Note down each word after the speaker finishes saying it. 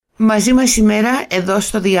Μαζί μας σήμερα εδώ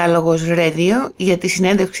στο Διάλογος Radio για τη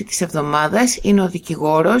συνέντευξη της εβδομάδας είναι ο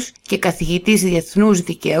δικηγόρος και καθηγητής διεθνούς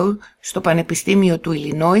δικαίου στο Πανεπιστήμιο του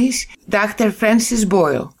Ιλινόης, Dr. Francis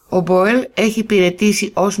Boyle. Ο Boyle έχει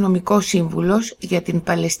υπηρετήσει ως νομικός σύμβουλος για την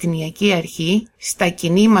Παλαιστινιακή Αρχή στα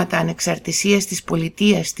κινήματα ανεξαρτησίας της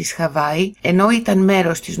πολιτείας της Χαβάη, ενώ ήταν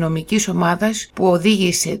μέρος της νομικής ομάδας που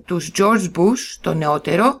οδήγησε τους George Bush, το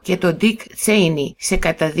νεότερο, και τον Dick Cheney σε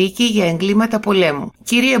καταδίκη για εγκλήματα πολέμου.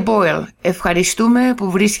 Κύριε Boyle, ευχαριστούμε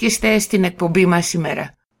που βρίσκεστε στην εκπομπή μας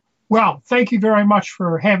σήμερα. Well, thank you very much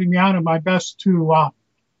for having me on, and my best to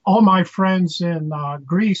all my friends in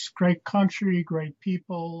Greece, great country, great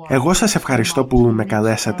people. Εγώ σας ευχαριστώ που με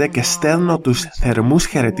καλέσατε και στέλνω τους θερμούς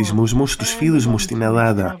χαιρετισμούς μου στους φίλους μου στην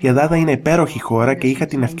Ελλάδα. Η Ελλάδα είναι υπέροχη χώρα και είχα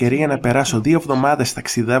την ευκαιρία να περάσω 2 εβδομάδες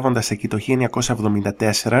ταξιδεύοντας εκεί το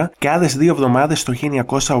 1974 και άλλες 2 εβδομάδες το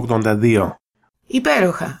 1982.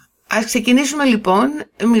 Υπέροχα. Ας ξεκινήσουμε λοιπόν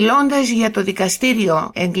μιλώντας για το Δικαστήριο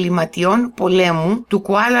Εγκληματιών Πολέμου του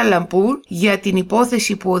Κουάλα Λαμπούρ για την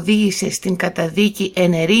υπόθεση που οδήγησε στην καταδίκη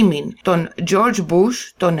εν ερήμην των George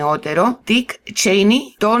Bush, το νεότερο, Dick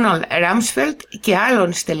Cheney, Donald Rumsfeld και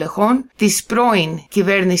άλλων στελεχών της πρώην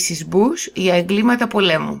κυβέρνησης Bush για εγκλήματα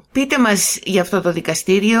πολέμου. Πείτε μας για αυτό το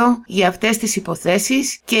δικαστήριο, για αυτές τις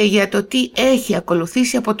υποθέσεις και για το τι έχει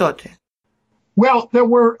ακολουθήσει από τότε. Well, there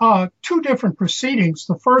were 2 different proceedings.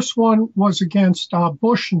 The first one was against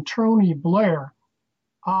Bush and Tony Blair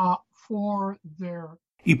for their...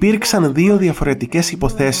 Υπήρξαν 2 διαφορετικές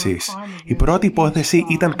υποθέσεις. Η πρώτη υπόθεση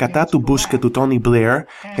ήταν κατά του Bush και του Tony Blair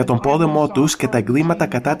για τον πόλεμό τους και τα εγκλήματα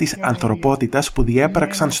κατά της ανθρωπότητας που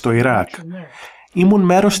διέπραξαν στο Ιράκ. Ήμουν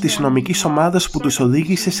μέρος της νομικής ομάδας που τους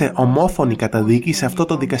οδήγησε σε ομόφωνη καταδίκη σε αυτό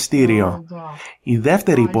το δικαστήριο. Η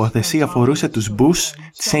δεύτερη υπόθεση αφορούσε τους Bush,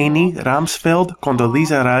 Cheney, Rumsfeld,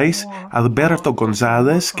 Condoleezza Rice, Alberto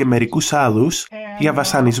González και μερικούς άλλους για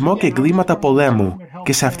βασανισμό και εγκλήματα πολέμου.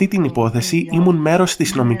 Και σε αυτή την υπόθεση ήμουν μέρος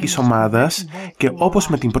της νομικής ομάδας και όπως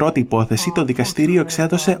με την πρώτη υπόθεση το δικαστήριο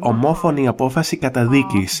εξέδωσε ομόφωνη απόφαση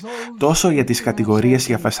καταδίκης τόσο για τις κατηγορίες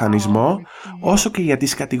για βασανισμό όσο και για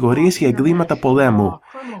τις κατηγορίες για εγκλήματα πολέμου.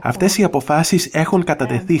 Αυτές οι αποφάσεις έχουν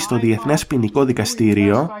κατατεθεί στο Διεθνές Ποινικό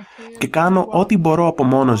Δικαστήριο και κάνω ό,τι μπορώ από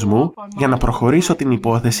μόνος μου για να προχωρήσω την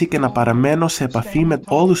υπόθεση και να παραμένω σε επαφή με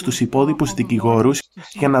όλους τους υπόλοιπους δικηγόρους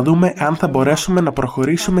για να δούμε αν θα μπορέσουμε να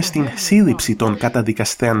προχωρήσουμε στην σύλληψη των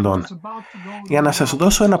καταδικαστέντων. Για να σας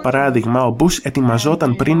δώσω ένα παράδειγμα, ο Bush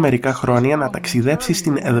ετοιμαζόταν πριν μερικά χρόνια να ταξιδέψει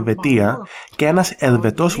στην Ελβετία και ένας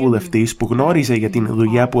Ελβετός βουλευτής που γνώριζε για την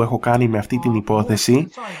δουλειά που έχω κάνει με αυτή την υπόθεση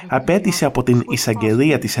απέτησε από την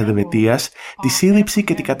εισαγγελία της Ελβετίας τη σύλληψη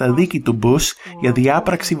και την καταδίκη του Bush για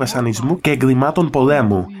διάπραξη βασανισμού και εγκλημάτων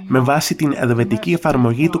πολέμου με βάση την ελβετική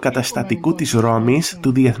εφαρμογή του καταστατικού της Ρώμης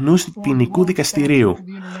του Διεθνούς Ποινικού Δικαστηρίου.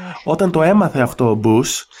 Όταν το έμαθε αυτό ο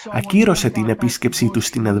Bush, ακύρωσε την επίσκεψή του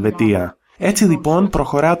στην Ελβετία. Έτσι λοιπόν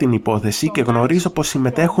προχωράω την υπόθεση και γνωρίζω πως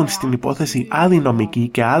συμμετέχουν στην υπόθεση άλλοι νομικοί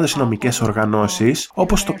και άλλες νομικές οργανώσεις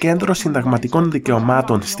όπως το Κέντρο Συνταγματικών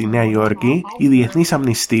Δικαιωμάτων στη Νέα Υόρκη, η Διεθνής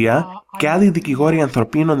Αμνηστία και άλλοι δικηγόροι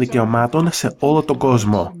ανθρωπίνων δικαιωμάτων σε όλο τον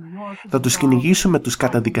κόσμο. Θα τους κυνηγήσουμε τους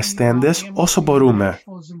καταδικαστέντες όσο μπορούμε.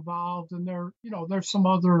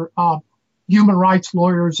 Human rights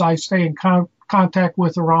lawyers I stay in contact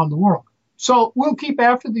with around the world. So we'll keep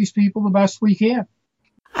after these people the best we can.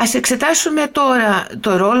 Ας εξετάσουμε τώρα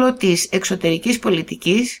το ρόλο της εξωτερικής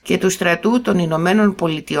πολιτικής και του στρατού των Ηνωμένων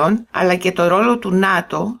Πολιτειών, αλλά και το ρόλο του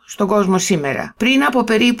ΝΑΤΟ στον κόσμο σήμερα. Πριν από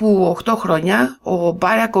περίπου 8 χρόνια, ο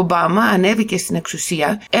Μπάρακ Ομπάμα ανέβηκε στην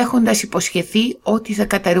εξουσία, έχοντας υποσχεθεί ότι θα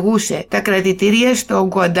καταργούσε τα κρατητήρια στο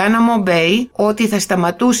Γκουαντάναμο Μπέι, ότι θα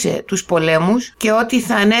σταματούσε τους πολέμους και ότι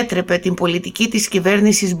θα ανέτρεπε την πολιτική της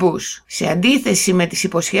κυβέρνησης Bush. Σε αντίθεση με τις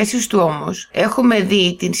υποσχέσεις του όμως, έχουμε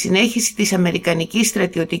δει την συνέχιση της αμερικανικής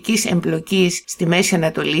στρατιωτικής εμπλοκής στη Μέση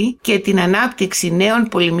Ανατολή και την ανάπτυξη νέων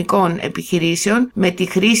πολεμικών επιχειρήσεων με τη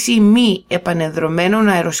χρήση μη επανεδρωμένων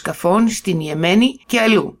αεροσκαφών στην Ιεμένη και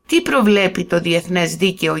αλλού. Τι προβλέπει το διεθνές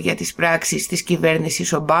δίκαιο για τις πράξεις της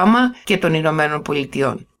κυβέρνησης Ομπάμα και των Ηνωμένων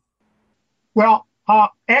Πολιτειών? Well,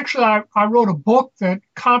 actually I wrote a book that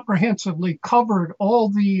comprehensively covered all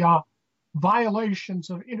the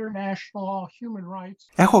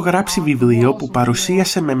Έχω γράψει βιβλίο που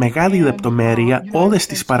παρουσίασε με μεγάλη λεπτομέρεια όλες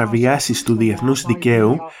τις παραβιάσεις του διεθνούς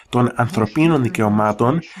δικαίου, των ανθρωπίνων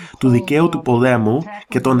δικαιωμάτων, του δικαίου του πολέμου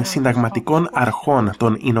και των συνταγματικών αρχών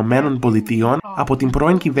των Ηνωμένων Πολιτειών από την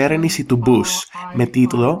πρώην κυβέρνηση του Bush, με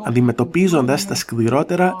τίτλο «Αντιμετωπίζοντας τα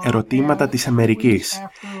σκληρότερα ερωτήματα της Αμερικής».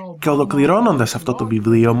 Και ολοκληρώνοντας αυτό το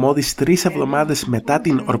βιβλίο, μόλις 3 εβδομάδες μετά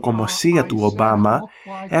την ορκομοσία του Ομπάμα,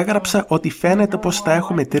 έγραψα ότι ότι φαίνεται πως θα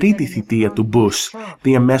έχουμε τρίτη θητεία του Bush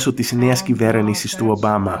διαμέσου της νέας κυβέρνησης του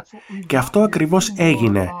Ομπάμα. Και αυτό ακριβώς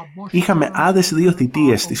έγινε. Είχαμε άλλες 2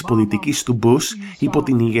 θητείες της πολιτικής του Bush υπό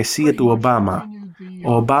την ηγεσία του Ομπάμα.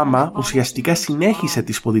 Ο Ομπάμα ουσιαστικά συνέχισε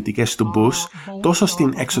τις πολιτικές του Bush τόσο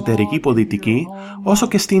στην εξωτερική πολιτική όσο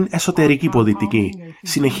και στην εσωτερική πολιτική,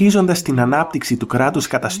 συνεχίζοντας την ανάπτυξη του κράτους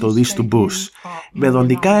καταστολής του Bush.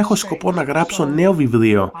 Μελλοντικά έχω σκοπό να γράψω νέο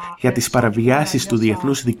βιβλίο για τις παραβιάσεις του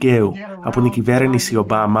διεθνούς δικαίου από την κυβέρνηση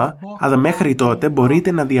Ομπάμα, αλλά μέχρι τότε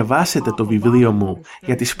μπορείτε να διαβάσετε το βιβλίο μου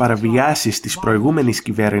για τις παραβιάσεις της προηγούμενης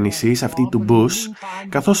κυβέρνησης, αυτή του Bush,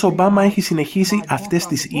 καθώς ο Ομπάμα έχει συνεχίσει αυτές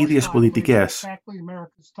τις ίδιες πολιτικές.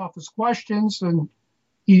 America's toughest questions, and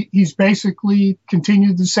he's basically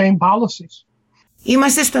continued the same policies.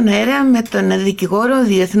 Είμαστε στον αέρα με τον δικηγόρο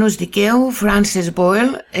διεθνούς δικαίου Francis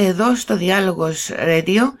Boyle εδώ στο Διάλογος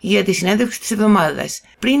Radio για τη συνέντευξη της εβδομάδας.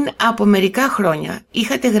 Πριν από μερικά χρόνια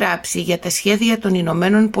είχατε γράψει για τα σχέδια των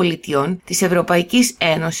Ηνωμένων Πολιτειών, της Ευρωπαϊκής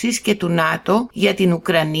Ένωσης και του ΝΑΤΟ για την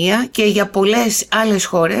Ουκρανία και για πολλές άλλες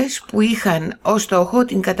χώρες που είχαν ως στόχο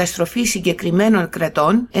την καταστροφή συγκεκριμένων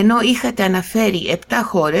κρατών, ενώ είχατε αναφέρει 7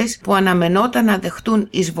 χώρες που αναμενόταν να δεχτούν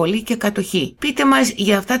εισβολή και κατοχή. Πείτε μας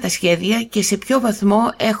για αυτά τα σχέδια και σε ποιο βαθμό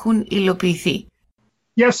έχουν υλοποιηθεί.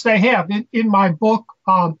 Yes, they have. In my book,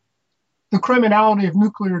 The Criminality of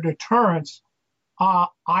Nuclear Deterrence,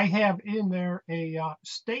 I have in there a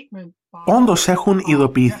statement. Όντως έχουν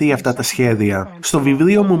υλοποιηθεί αυτά τα σχέδια. Στο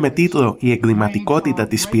βιβλίο μου με τίτλο «Η εγκληματικότητα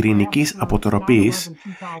της πυρηνικής αποτροπής»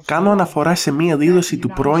 κάνω αναφορά σε μία δήλωση του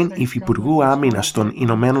πρώην Υφυπουργού Άμυνας των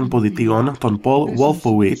Ηνωμένων Πολιτειών, τον Paul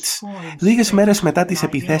Wolfowitz, λίγες μέρες μετά τις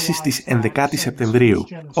επιθέσεις της 11ης Σεπτεμβρίου,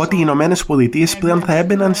 ότι οι Ηνωμένες Πολιτείες πλέον θα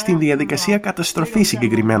έμπαιναν στην διαδικασία καταστροφής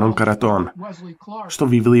συγκεκριμένων κρατών. Στο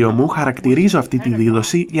βιβλίο μου χαρακτηρίζω αυτή τη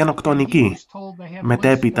δήλωση γενοκτονική.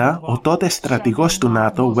 Μετέπειτα, ο τότε στρατηγός του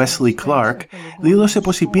ΝΑΤΟ, Wesley Clark, δήλωσε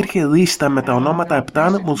πως υπήρχε λίστα με τα ονόματα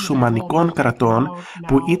 7 μουσουλμανικών κρατών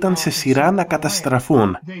που ήταν σε σειρά να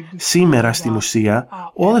καταστραφούν. Σήμερα, στην ουσία,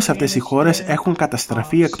 όλες αυτές οι χώρες έχουν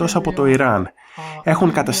καταστραφεί εκτός από το Ιράν.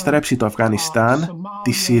 Έχουν καταστρέψει το Αφγανιστάν,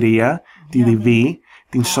 τη Συρία, τη Λιβύη,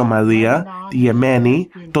 την Σομαλία, τη Ιεμένη,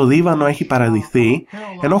 το Λίβανο έχει παραλυθεί,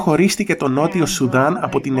 ενώ χωρίστηκε το Νότιο Σουδάν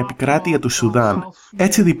από την επικράτεια του Σουδάν.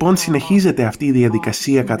 Έτσι λοιπόν συνεχίζεται αυτή η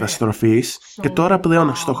διαδικασία καταστροφής και τώρα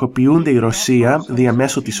πλέον στοχοποιούνται η Ρωσία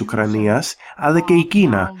διαμέσου της Ουκρανίας, αλλά και η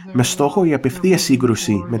Κίνα, με στόχο η απευθεία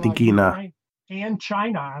σύγκρουση με την Κίνα.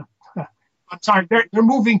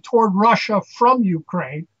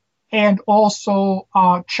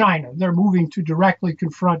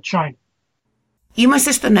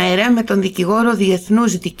 Είμαστε στον αέρα με τον δικηγόρο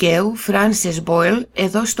διεθνούς δικαίου Francis Boyle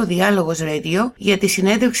εδώ στο Διάλογος Radio για τη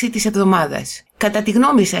συνέντευξη της εβδομάδας. Κατά τη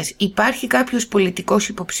γνώμη σας, υπάρχει κάποιος πολιτικός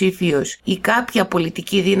υποψήφιος ή κάποια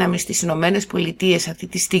πολιτική δύναμη στις Ηνωμένες Πολιτείες αυτή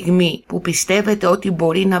τη στιγμή που πιστεύετε ότι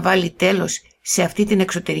μπορεί να βάλει τέλος σε αυτή την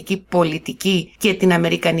εξωτερική πολιτική και την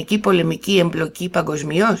αμερικανική πολεμική εμπλοκή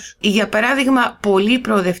παγκοσμίως? Για παράδειγμα, πολλοί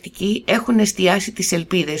προοδευτικοί έχουν εστιάσει τις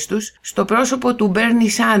ελπίδες τους στο πρόσωπο του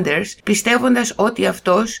Bernie Sanders, πιστεύοντας ότι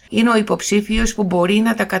αυτός είναι ο υποψήφιος που μπορεί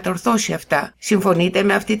να τα κατορθώσει αυτά. Συμφωνείτε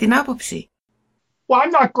με αυτή την άποψη? Well,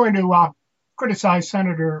 I'm not going to criticize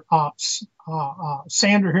Senator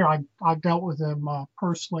Sanders here. I dealt with him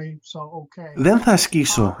personally, so okay. Δεν θα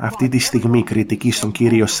ασκήσω αυτή τη στιγμή κριτική στον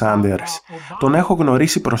κύριο Σάντερς. Τον έχω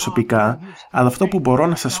γνωρίσει προσωπικά, αλλά αυτό που μπορώ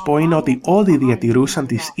να σας πω είναι ότι όλοι διατηρούσαν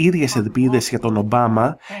τις ίδιες ελπίδες για τον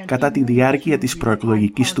Ομπάμα κατά τη διάρκεια της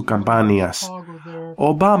προεκλογικής του καμπάνιας. Ο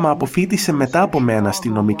Ομπάμα αποφοίτησε μετά από μένα στη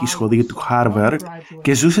νομική σχολή του Harvard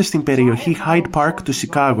και ζούσε στην περιοχή Hyde Park του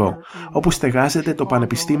Σικάγο, όπου στεγάζεται το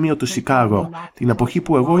Πανεπιστήμιο του Σικάγο, την εποχή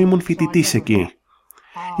που εγώ ήμουν φοιτητής εκεί.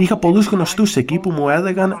 Είχα πολλούς γνωστούς εκεί που μου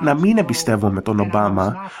έλεγαν να μην εμπιστεύομαι τον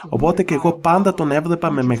Ομπάμα, οπότε και εγώ πάντα τον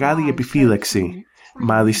έβλεπα με μεγάλη επιφύλαξη.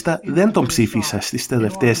 Μάλιστα, δεν τον ψήφισα στις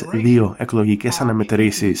τελευταίες 2 εκλογικές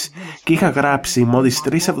αναμετρήσεις και είχα γράψει μόλις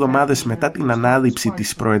 3 εβδομάδες μετά την ανάληψη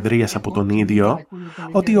της προεδρίας από τον ίδιο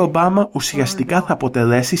ότι ο Ομπάμα ουσιαστικά θα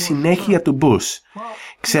αποτελέσει συνέχεια του Bush.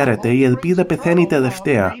 Ξέρετε, η ελπίδα πεθαίνει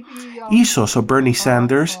τελευταία. Ίσως ο Bernie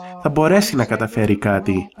Sanders θα μπορέσει να καταφέρει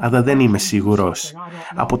κάτι, αλλά δεν είμαι σίγουρος.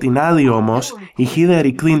 Από την άλλη όμως, η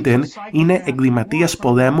Hillary Clinton είναι εγκληματίας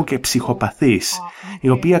πολέμου και ψυχοπαθής, η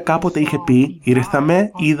οποία κάποτε είχε πει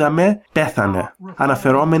 «Ήρθαμε, είδαμε, πέθανε»,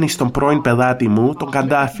 αναφερόμενη στον πρώην πελάτη μου, τον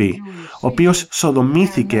Καντάφη, ο οποίος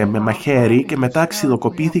σοδομήθηκε με μαχαίρι και μετά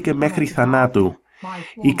ξυλοκοπήθηκε μέχρι θανάτου.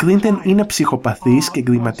 Η Κλίντον είναι ψυχοπαθής και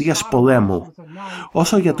εγκληματίας πολέμου.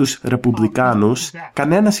 Όσο για τους Ρεπουμπλικάνους,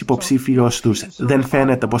 κανένας υποψήφιος τους δεν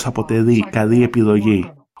φαίνεται πως αποτελεί καλή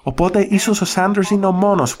επιλογή. Οπότε ίσως ο Σάντερς είναι ο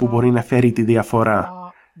μόνος που μπορεί να φέρει τη διαφορά.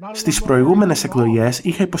 Στις προηγούμενες εκλογές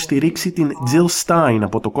είχα υποστηρίξει την Jill Stein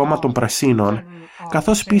από το κόμμα των Πρασίνων,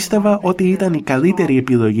 καθώς πίστευα ότι ήταν η καλύτερη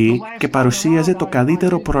επιλογή και παρουσίαζε το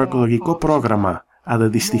καλύτερο προεκλογικό πρόγραμμα. Αλλά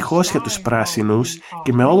δυστυχώς για τους πράσινους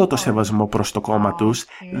και με όλο το σεβασμό προς το κόμμα τους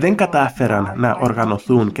δεν κατάφεραν να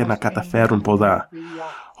οργανωθούν και να καταφέρουν πολλά.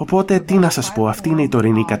 Οπότε τι να σας πω, αυτή είναι η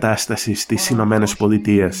τωρινή κατάσταση στις Ηνωμένες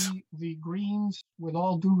Πολιτείες.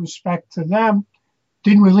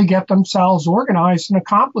 Didn't really get themselves organized and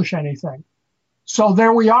accomplish anything. So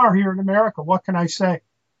there we are here in America. What can I say?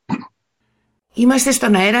 Είμαστε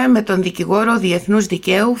στον αέρα με τον δικηγόρο διεθνούς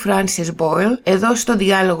δικαίου Francis Boyle, εδώ στο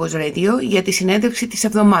Διάλογος Radio για τη συνέντευξη της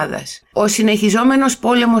εβδομάδας. Ο συνεχιζόμενος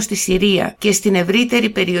πόλεμος στη Συρία και στην ευρύτερη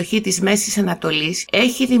περιοχή της Μέσης Ανατολής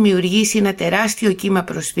έχει δημιουργήσει ένα τεράστιο κύμα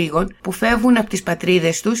προσφύγων που φεύγουν από τις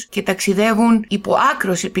πατρίδες τους και ταξιδεύουν υπό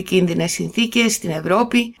άκρως επικίνδυνες συνθήκες στην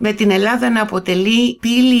Ευρώπη, με την Ελλάδα να αποτελεί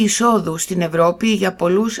πύλη εισόδου στην Ευρώπη για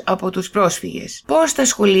πολλούς από τους πρόσφυγες. Πώς θα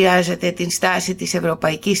σχολιάζετε την στάση της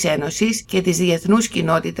Ευρωπαϊκής Ένωσης και της διεθνούς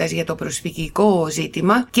κοινότητας για το προσφυγικό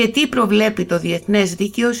ζήτημα και τι προβλέπει το διεθνές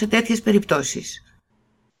δίκαιο σε τέτοιες περιπτώσεις?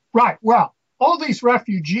 Right. Well, all these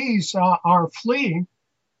refugees are fleeing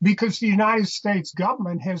because the United States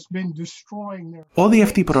government has been destroying their... Όλοι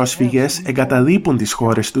αυτοί οι πρόσφυγες εγκαταλείπουν τις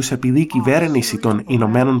χώρες τους επειδή η κυβέρνηση των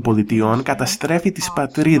Ηνωμένων Πολιτειών καταστρέφει τις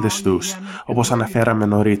πατρίδες τους, όπως αναφέραμε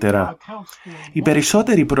νωρίτερα. Οι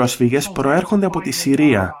περισσότεροι πρόσφυγες προέρχονται από τη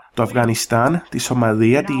Συρία, το Αφγανιστάν, τη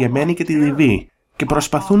Σομαλία, τη Ιεμένη και τη Λιβύη και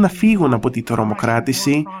προσπαθούν να φύγουν από τη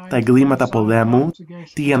τρομοκράτηση, τα εγκλήματα πολέμου,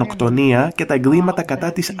 τη γενοκτονία και τα εγκλήματα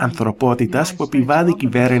κατά της ανθρωπότητας που επιβάλλει η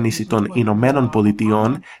κυβέρνηση των Ηνωμένων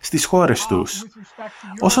Πολιτειών στις χώρες τους.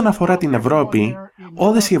 Όσον αφορά την Ευρώπη,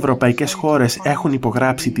 όλες οι ευρωπαϊκές χώρες έχουν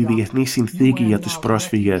υπογράψει τη Διεθνή Συνθήκη για τους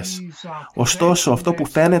πρόσφυγες. Ωστόσο, αυτό που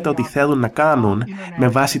φαίνεται ότι θέλουν να κάνουν, με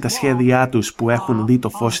βάση τα σχέδιά τους που έχουν δει το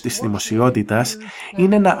φως της δημοσιότητας,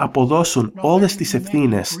 είναι να αποδώσουν όλες τις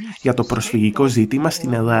ευθύνες για το προσφυγικό ζήτημα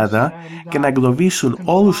στην Ελλάδα και να εγκλωβίσουν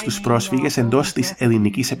όλους τους πρόσφυγες εντός της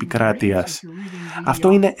ελληνικής επικράτειας.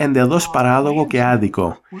 Αυτό είναι εντελώς παράλογο και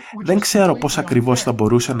άδικο. Δεν ξέρω πώς ακριβώς θα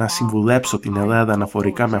μπορούσα να συμβουλέψω την Ελλάδα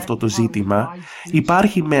αναφορικά με αυτό το ζήτημα.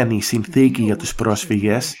 Υπάρχει μεν η συνθήκη για τους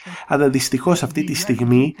πρόσφυγες, αλλά δυστυχώς αυτή τη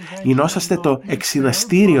στιγμή γινόσαστε το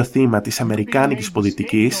εξιδαστήριο θύμα της αμερικάνικης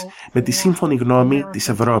πολιτικής με τη σύμφωνη γνώμη της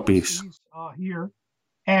Ευρώπης.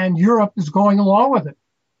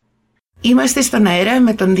 Είμαστε στον αέρα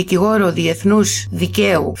με τον δικηγόρο διεθνούς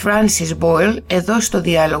δικαίου Francis Boyle, εδώ στο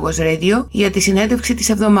Διάλογος Radio για τη συνέντευξη της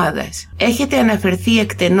εβδομάδας. Έχετε αναφερθεί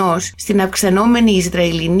εκτενώς στην αυξανόμενη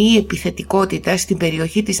Ισραηλινή επιθετικότητα στην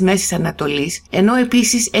περιοχή της Μέσης Ανατολής, ενώ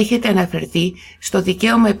επίσης έχετε αναφερθεί στο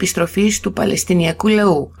δικαίωμα επιστροφής του Παλαιστινιακού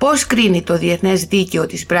λαού. Πώς κρίνει το διεθνές δίκαιο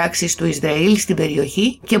τις πράξεις του Ισραήλ στην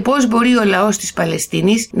περιοχή και πώς μπορεί ο λαός της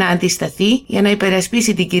Παλαιστίνης να αντισταθεί για να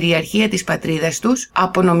υπερασπίσει την κυριαρχία της πατρίδας τους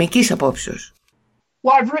από νομικής απόψεως?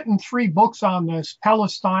 Well, I've written 3 books on this: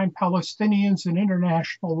 Palestine, Palestinians, and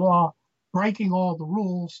International Law, Breaking All the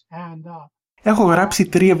Rules, and Έχω γράψει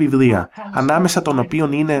 3 βιβλία, ανάμεσα των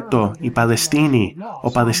οποίων είναι το «Η Παλαιστίνη,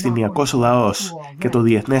 ο Παλαιστινιακός λαός και το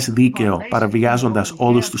διεθνές δίκαιο παραβιάζοντας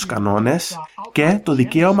όλους τους κανόνες» και «Το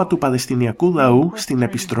δικαίωμα του Παλαιστινιακού λαού στην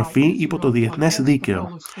επιστροφή υπό το διεθνές δίκαιο».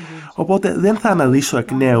 Οπότε δεν θα αναλύσω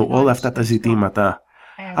εκ νέου όλα αυτά τα ζητήματα.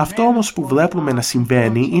 Αυτό όμως που βλέπουμε να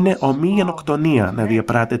συμβαίνει είναι ομοίη γενοκτονία να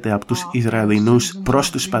διαπράττεται από τους Ισραηλινούς προς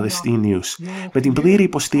τους Παλαιστίνιους, με την πλήρη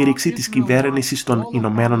υποστήριξη της κυβέρνησης των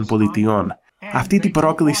Ηνωμένων Πολιτειών. Αυτή την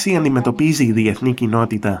πρόκληση αντιμετωπίζει η διεθνή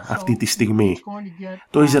κοινότητα αυτή τη στιγμή.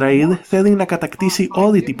 Το Ισραήλ θέλει να κατακτήσει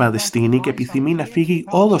όλη την Παλαιστίνη και επιθυμεί να φύγει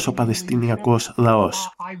όλος ο Παλαιστινιακός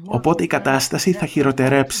λαός. Οπότε η κατάσταση θα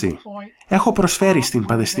χειροτερέψει. Έχω προσφέρει στην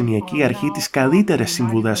Παλαιστινιακή Αρχή τις καλύτερες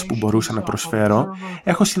συμβουλές που μπορούσα να προσφέρω.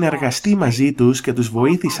 Έχω συνεργαστεί μαζί τους και τους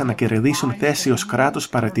βοήθησα να κερδίσουν θέση ως κράτος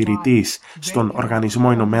παρατηρητής στον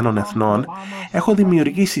Οργανισμό Ηνωμένων Εθνών. Έχω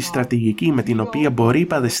δημιουργήσει στρατηγική με την οποία μπορεί η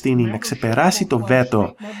Παλαιστίνη να ξεπεράσει το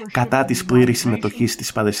βέτο κατά της πλήρης συμμετοχής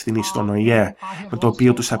της Παλαιστίνης στον ΟΗΕ, με το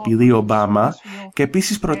οποίο τους απειλεί ο Ομπάμα, και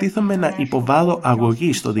επίσης προτίθεμαι να υποβάλω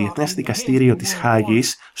αγωγή στο Διεθνές Δικαστήριο της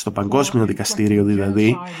Χάγης, στο Παγκόσμιο Δικαστήριο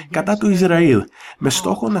δηλαδή, κατά του Ισραήλ, με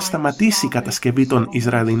στόχο να σταματήσει η κατασκευή των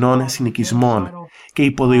Ισραηλινών συνοικισμών και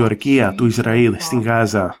η πολιορκία του Ισραήλ στην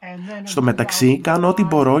Γάζα. Στο μεταξύ, κάνω ό,τι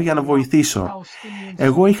μπορώ για να βοηθήσω.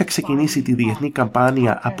 Εγώ είχα ξεκινήσει τη διεθνή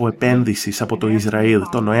καμπάνια αποεπένδυσης από το Ισραήλ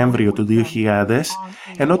το Νοέμβριο του 2000,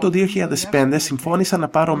 ενώ το 2005 συμφώνησα να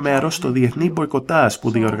πάρω μέρος στο διεθνή μποϊκοτάζ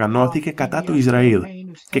που διοργανώθηκε κατά του Ισραήλ.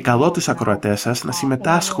 Και καλώ τους ακροατές σας να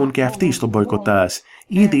συμμετάσχουν και αυτοί στο μποϊκοτάζ.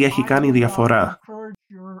 Ήδη έχει κάνει διαφορά.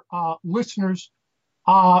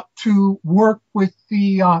 to work with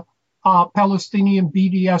the Palestinian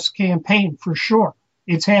BDS campaign, for sure.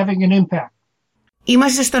 It's having an impact.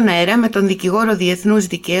 Είμαστε στον αέρα με τον δικηγόρο διεθνούς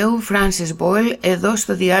δικαίου Francis Boyle εδώ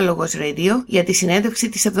στο Διάλογος Radio για τη συνέντευξη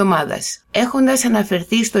της εβδομάδας. Έχοντας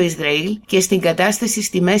αναφερθεί στο Ισραήλ και στην κατάσταση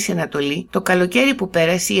στη Μέση Ανατολή, το καλοκαίρι που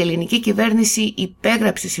πέρασε η ελληνική κυβέρνηση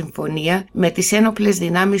υπέγραψε συμφωνία με τις ένοπλες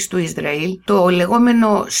δυνάμεις του Ισραήλ, το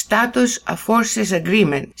λεγόμενο Status of Forces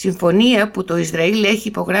Agreement, συμφωνία που το Ισραήλ έχει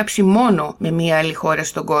υπογράψει μόνο με μία άλλη χώρα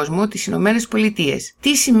στον κόσμο, τις Ηνωμένες Πολιτείες.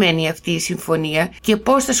 Τι σημαίνει αυτή η συμφωνία και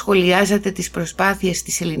πώς θα σχολιάζατε τις προσπάθειες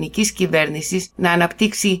της ελληνικής κυβέρνησης να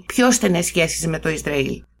αναπτύξει πιο στενές σχέσεις με το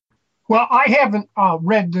Ισραήλ? Well, I haven't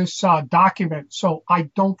read this document, so I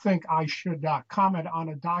don't think I should comment on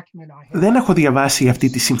a document I haven't. Δεν έχω διαβάσει αυτή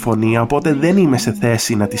τη συμφωνία, οπότε δεν είμαι σε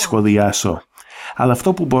θέση να τη σχολιάσω. Αλλά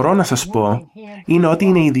αυτό που μπορώ να σας πω είναι ότι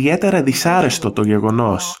είναι ιδιαίτερα δυσάρεστο το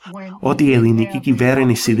γεγονός ότι η ελληνική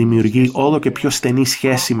κυβέρνηση δημιουργεί όλο και πιο στενή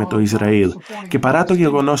σχέση με το Ισραήλ και παρά το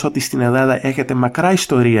γεγονός ότι στην Ελλάδα έχετε μακρά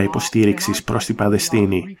ιστορία υποστήριξης προς την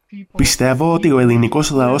Παλαιστίνη. Πιστεύω ότι ο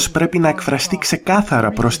ελληνικός λαός πρέπει να εκφραστεί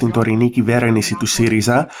ξεκάθαρα προς την τωρινή κυβέρνηση του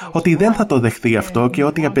ΣΥΡΙΖΑ ότι δεν θα το δεχθεί αυτό και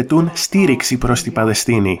ότι απαιτούν στήριξη προς την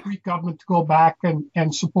Παλαιστίνη.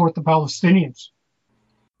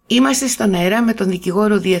 Είμαστε στον αέρα με τον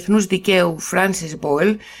δικηγόρο διεθνούς δικαίου Francis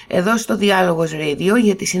Boyle εδώ στο Διάλογος Radio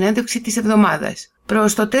για τη συνέντευξη της εβδομάδας.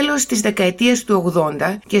 Προς το τέλος της δεκαετίας του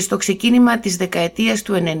 80 και στο ξεκίνημα της δεκαετίας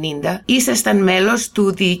του 90 ήσασταν μέλος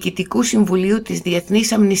του Διοικητικού Συμβουλίου της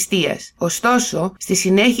Διεθνής Αμνηστίας. Ωστόσο, στη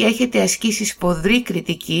συνέχεια έχετε ασκήσει σφοδρή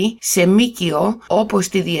κριτική σε ΜΚΟ όπως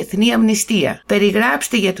τη Διεθνή Αμνηστία.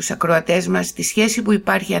 Περιγράψτε για τους ακροατές μας τη σχέση που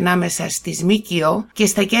υπάρχει ανάμεσα στις ΜΚΟ και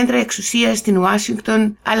στα κέντρα εξουσίας στην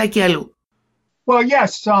Ουάσιγκτον αλλά και αλλού. Well,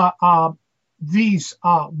 yes, these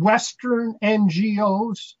Western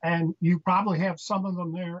NGOs, and you probably have some of them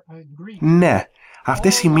there in Greece. Ναι,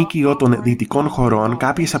 αυτές οι ΜΚΟ των δυτικών χωρών,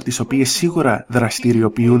 κάποιες από τις οποίες σίγουρα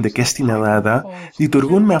δραστηριοποιούνται και στην Ελλάδα,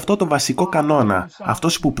 λειτουργούν με αυτό το βασικό κανόνα.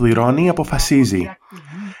 Αυτός που πληρώνει αποφασίζει.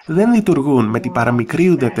 Δεν λειτουργούν με την παραμικρή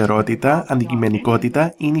ουδετερότητα,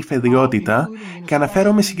 αντικειμενικότητα ή νηφαιδιότητα και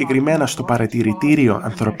αναφέρομαι συγκεκριμένα στο Παρατηρητήριο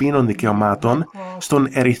Ανθρωπίνων Δικαιωμάτων, στον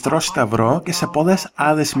Ερυθρό Σταυρό και σε πολλές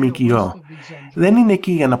άλλες ΜΚΟ. Δεν είναι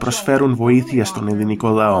εκεί για να προσφέρουν βοήθεια στον ελληνικό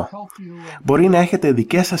λαό. Μπορεί να έχετε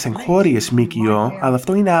δικές σας εγχώριες ΜΚΟ, αλλά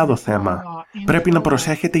αυτό είναι άλλο θέμα. Πρέπει να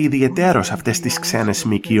προσέχετε ιδιαιτέρως αυτές τις ξένες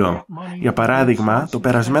ΜΚΟ. Για παράδειγμα, το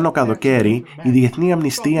περασμένο καλοκαίρι, η Διεθνή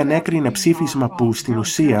Αμνηστία ανέκρινε ψήφισμα που, στην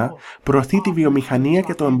ουσία, προωθεί τη βιομηχανία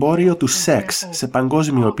και το εμπόριο του σεξ σε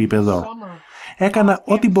παγκόσμιο επίπεδο. Έκανα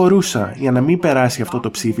ό,τι μπορούσα για να μην περάσει αυτό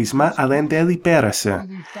το ψήφισμα, αλλά εν τέλει πέρασε.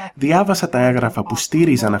 Διάβασα τα έγγραφα που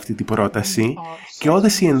στήριζαν αυτή την πρόταση και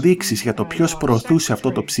όλες οι ενδείξεις για το ποιος προωθούσε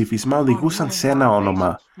αυτό το ψήφισμα οδηγούσαν σε ένα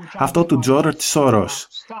όνομα. Αυτό του Τζόρτζ Σόρος.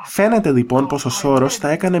 Φαίνεται λοιπόν πως ο Σόρος θα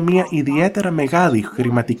έκανε μια ιδιαίτερα μεγάλη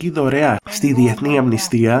χρηματική δωρεά στη Διεθνή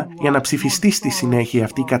Αμνηστία για να ψηφιστεί στη συνέχεια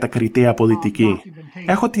αυτή η κατακριτέα πολιτική.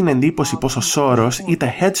 Έχω την εντύπωση πως ο Σόρος ή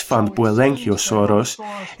τα hedge fund που ελέγχει ο Σόρος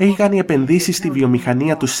έχει κάνει επενδύσεις στη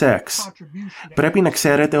βιομηχανία του σεξ. Πρέπει να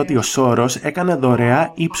ξέρετε ότι ο Σόρος έκανε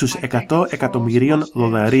δωρεά ύψους $100 εκατομμυρίων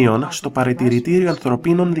στο Παρατηρητήριο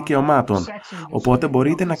Ανθρωπίνων Δικαιωμάτων, οπότε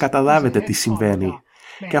μπορείτε να καταλάβετε τι συμβαίνει.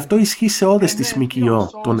 Και αυτό ισχύει σε όλες τις ΜΚΟ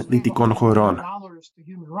των δυτικών χωρών.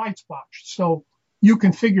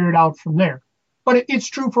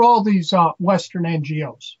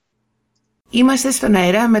 Είμαστε στον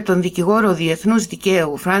αέρα με τον δικηγόρο διεθνούς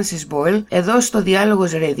δικαίου Francis Boyle εδώ στο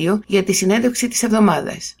Διάλογος Radio για τη συνέντευξη της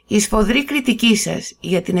εβδομάδας. Η σφοδρή κριτική σας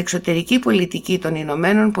για την εξωτερική πολιτική των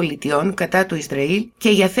Ηνωμένων Πολιτειών κατά του Ισραήλ και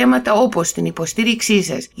για θέματα όπως την υποστήριξή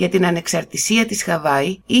σας για την ανεξαρτησία της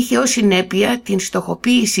Χαβάη είχε ως συνέπεια την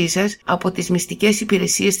στοχοποίησή σας από τις μυστικές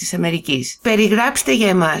υπηρεσίες της Αμερικής. Περιγράψτε για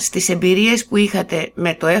εμάς τις εμπειρίες που είχατε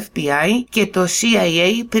με το FBI και το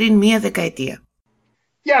CIA πριν μία δεκαετία.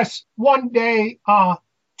 Yes, one day,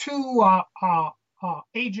 two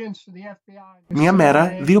agents of the FBI. Μια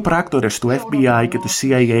μέρα, 2 πράκτορες του FBI και του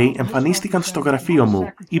CIA εμφανίστηκαν στο γραφείο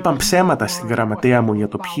μου. Είπαν ψέματα στη γραμματέα μου για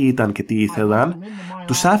το ποιοι ήταν και τι ήθελαν.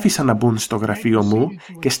 Τους άφησαν να μπουν στο γραφείο μου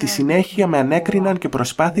και στη συνέχεια με ανέκριναν και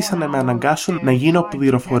προσπάθησαν να με αναγκάσουν να γίνω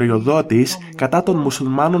πληροφοριοδότης κατά των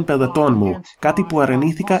μουσουλμάνων πελατών μου, κάτι που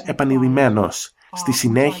αρνήθηκα επανειλημμένος. Στη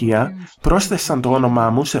συνέχεια, πρόσθεσαν το όνομά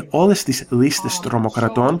μου σε όλες τις λίστες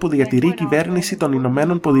τρομοκρατών που διατηρεί η κυβέρνηση των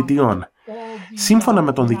Ηνωμένων Πολιτειών. Σύμφωνα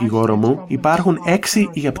με τον δικηγόρο μου, υπάρχουν 6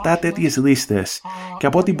 ή 7 τέτοιες λίστες και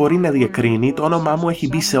από ό,τι μπορεί να διακρίνει, το όνομά μου έχει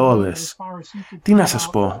μπει σε όλες. Τι να σας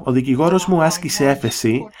πω, ο δικηγόρος μου άσκησε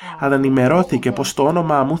έφεση, αλλά ενημερώθηκε πως το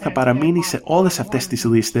όνομά μου θα παραμείνει σε όλες αυτές τις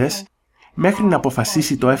λίστες μέχρι να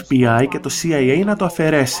αποφασίσει το FBI και το CIA να το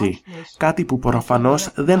αφαιρέσει, κάτι που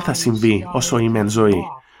προφανώς δεν θα συμβεί όσο είμαι εν ζωή.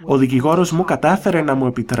 Ο δικηγόρος μου κατάφερε να μου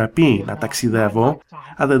επιτραπεί να ταξιδεύω,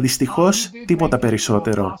 αλλά δυστυχώς τίποτα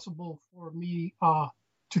περισσότερο.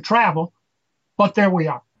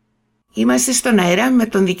 Είμαστε στον αέρα με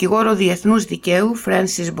τον δικηγόρο Διεθνούς Δικαίου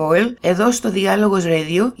Francis Boyle, εδώ στο Διάλογος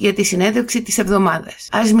Radio για τη συνέντευξη της εβδομάδας.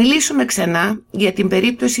 Ας μιλήσουμε ξανά για την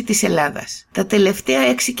περίπτωση της Ελλάδας. Τα τελευταία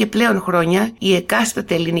 6 και πλέον χρόνια οι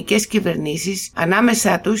εκάστοτε ελληνικές κυβερνήσεις,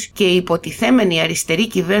 ανάμεσά τους και η υποτιθέμενη αριστερή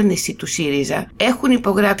κυβέρνηση του ΣΥΡΙΖΑ, έχουν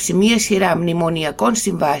υπογράψει μία σειρά μνημονιακών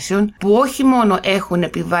συμβάσεων που όχι μόνο έχουν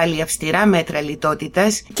επιβάλει αυστηρά μέτρα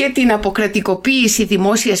λιτότητας και την αποκρατικοποίηση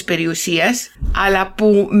δημόσιας περιουσίας, αλλά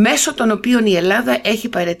που μέσω των οποίων η Ελλάδα έχει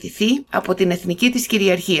παραιτηθεί από την εθνική της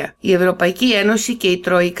κυριαρχία. Η Ευρωπαϊκή Ένωση και η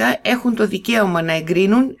Τρόικα έχουν το δικαίωμα να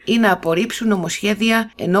εγκρίνουν ή να απορρίψουν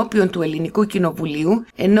νομοσχέδια ενώπιον του Ελληνικού Κοινοβουλίου,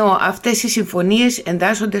 ενώ αυτές οι συμφωνίες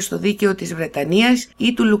εντάσσονται στο δίκαιο της Βρετανίας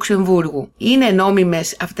ή του Λουξεμβούργου. Είναι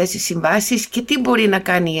νόμιμες αυτές οι συμβάσεις και τι μπορεί να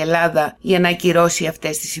κάνει η Ελλάδα για να ακυρώσει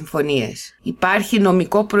αυτές τις συμφωνίες? Υπάρχει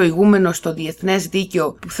νομικό προηγούμενο στο διεθνές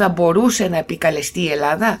δίκαιο που θα μπορούσε να επικαλεστεί η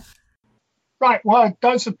Ελλάδα? Right. Well, it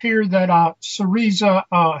does appear that Syriza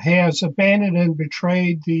has abandoned and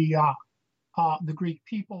betrayed the Greek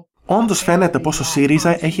people. Όντως φαίνεται πως ο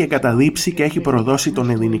ΣΥΡΙΖΑ έχει εγκαταλείψει και έχει προδώσει τον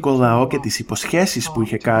ελληνικό λαό και τις υποσχέσεις που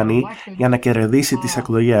είχε κάνει για να κερδίσει τις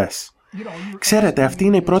εκλογές. Ξέρετε, αυτή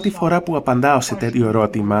είναι η πρώτη φορά που απαντάω σε τέτοιο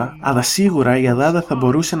ερώτημα, αλλά σίγουρα η Ελλάδα θα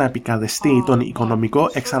μπορούσε να επικαλεστεί τον οικονομικό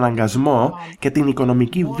εξαναγκασμό και την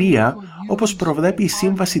οικονομική βία, όπως προβλέπει η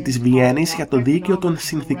Σύμβαση της Βιέννης για το Δίκαιο των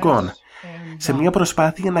Συνθηκών, σε μια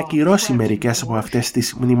προσπάθεια να ακυρώσει μερικές από αυτές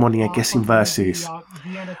τις μνημονιακές συμβάσεις.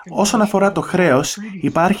 Όσον αφορά το χρέος,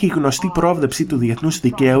 υπάρχει η γνωστή πρόβλεψη του διεθνούς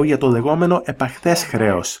δικαίου για το λεγόμενο επαχθές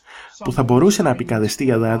χρέος, που θα μπορούσε να επικαλεστεί η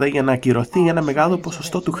Ελλάδα για να ακυρωθεί ένα μεγάλο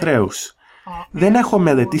ποσοστό του χρέους. Δεν έχω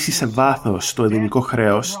μελετήσει σε βάθος το ελληνικό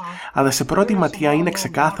χρέος, αλλά σε πρώτη ματιά είναι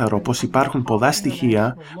ξεκάθαρο πως υπάρχουν πολλά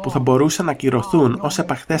στοιχεία που θα μπορούσαν να ακυρωθούν ως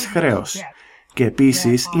επαχθές χρέος. Και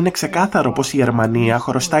επίσης είναι ξεκάθαρο πως η Γερμανία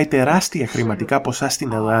χρωστάει τεράστια χρηματικά ποσά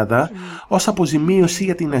στην Ελλάδα ως αποζημίωση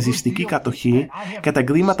για την ναζιστική κατοχή και τα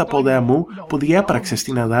εγκλήματα πολέμου που διέπραξε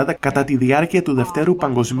στην Ελλάδα κατά τη διάρκεια του Δευτέρου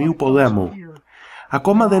Παγκοσμίου Πολέμου.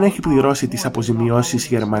 Ακόμα δεν έχει πληρώσει τις αποζημιώσεις η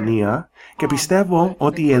Γερμανία και πιστεύω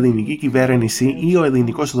ότι η ελληνική κυβέρνηση ή ο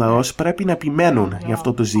ελληνικός λαός πρέπει να επιμένουν για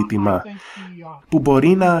αυτό το ζήτημα, που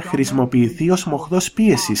μπορεί να χρησιμοποιηθεί ως μοχλός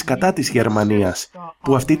πίεσης κατά της Γερμανίας,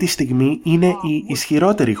 που αυτή τη στιγμή είναι η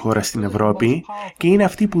ισχυρότερη χώρα στην Ευρώπη και είναι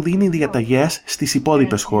αυτή που δίνει διαταγές στις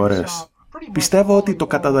υπόλοιπες χώρες. Πιστεύω ότι το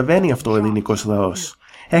καταλαβαίνει αυτό ο ελληνικός λαός.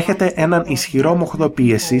 Έχετε έναν ισχυρό μοχλό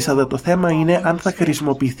πίεσης, αλλά το θέμα είναι αν θα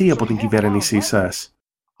χρησιμοποιηθεί από την κυβέρνησή σας.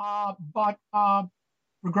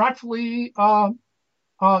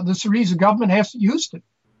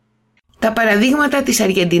 Τα παραδείγματα της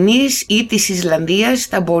Αργεντινής ή της Ισλανδίας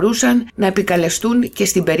θα μπορούσαν να επικαλεστούν και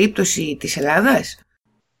στην περίπτωση της Ελλάδας?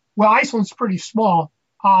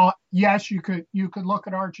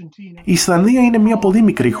 Η Ισλανδία είναι μια πολύ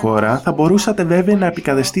μικρή χώρα, θα μπορούσατε βέβαια να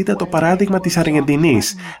επικαλεστείτε το παράδειγμα της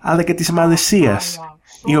Αργεντινής, αλλά και της Μαλαισίας,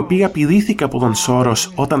 η οποία απειλήθηκε από τον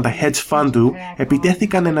Σόρος όταν τα hedge fund του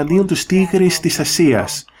επιτέθηκαν εναντίον του Τίγρης της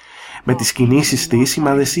Ασίας. Με τις κινήσεις της, η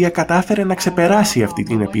Μαλαισία κατάφερε να ξεπεράσει αυτή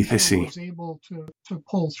την επίθεση.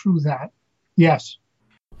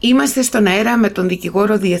 Είμαστε στον αέρα με τον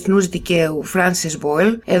δικηγόρο Διεθνούς Δικαίου Francis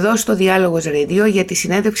Boyle, εδώ στο Διάλογος Radio για τη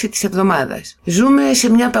συνέντευξη της εβδομάδας. Ζούμε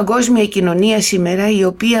σε μια παγκόσμια κοινωνία σήμερα η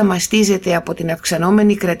οποία μαστίζεται από την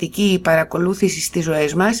αυξανόμενη κρατική παρακολούθηση στις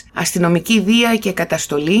ζωές μας, αστυνομική βία και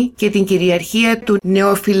καταστολή και την κυριαρχία του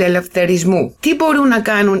νεοφιλελευθερισμού. Τι μπορούν να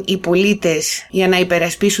κάνουν οι πολίτες για να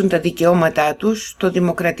υπερασπίσουν τα δικαιώματά τους, το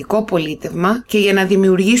δημοκρατικό πολίτευμα και για να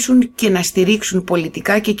δημιουργήσουν και να στηρίξουν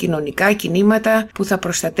πολιτικά και κοινωνικά κινήματα που θα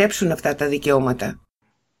προστατεύσουν αυτά τα δικαιώματα?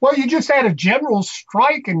 Well, you just had a general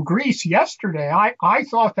strike in Greece yesterday. I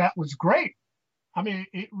thought that was great.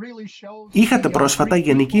 Είχατε πρόσφατα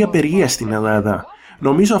γενική απεργία στην Ελλάδα.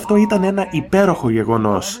 Νομίζω αυτό ήταν ένα υπέροχο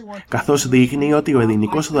γεγονός, καθώς δείχνει ότι ο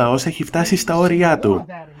ελληνικός λαός έχει φτάσει στα όρια του.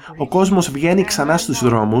 Ο κόσμος βγαίνει ξανά στους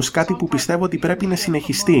δρόμους, κάτι που πιστεύω ότι πρέπει να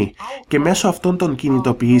συνεχιστεί, και μέσω αυτών των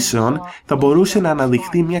κινητοποιήσεων θα μπορούσε να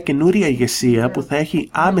αναδειχθεί μια καινούρια ηγεσία που θα έχει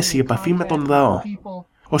άμεση επαφή με τον λαό.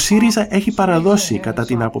 Ο ΣΥΡΙΖΑ έχει παραδώσει, κατά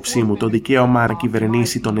την άποψή μου, το δικαίωμα να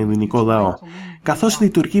κυβερνήσει τον ελληνικό λαό, καθώς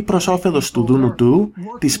λειτουργεί προς όφελος του Δούνου του,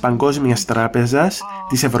 της Παγκόσμιας Τράπεζας,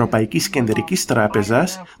 της Ευρωπαϊκής Κεντρικής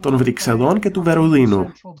Τράπεζας, των Βρυξελών και του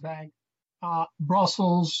Βερολίνου.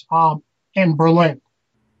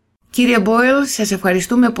 Κύριε Boyle, σας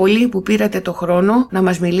ευχαριστούμε πολύ που πήρατε το χρόνο να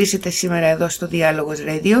μας μιλήσετε σήμερα εδώ στο Διάλογος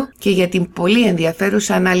Radio και για την πολύ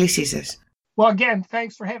ενδιαφέρουσα ανάλυσή σας.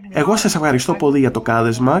 Εγώ σας ευχαριστώ πολύ για το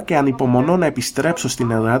κάλεσμα και ανυπομονώ να επιστρέψω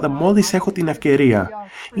στην Ελλάδα μόλις έχω την ευκαιρία.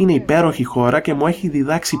 Είναι υπέροχη χώρα και μου έχει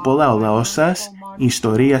διδάξει πολλά ο λαός σας, η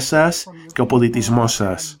ιστορία σας και ο πολιτισμός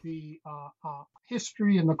σας.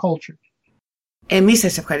 Εμείς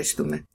σας ευχαριστούμε.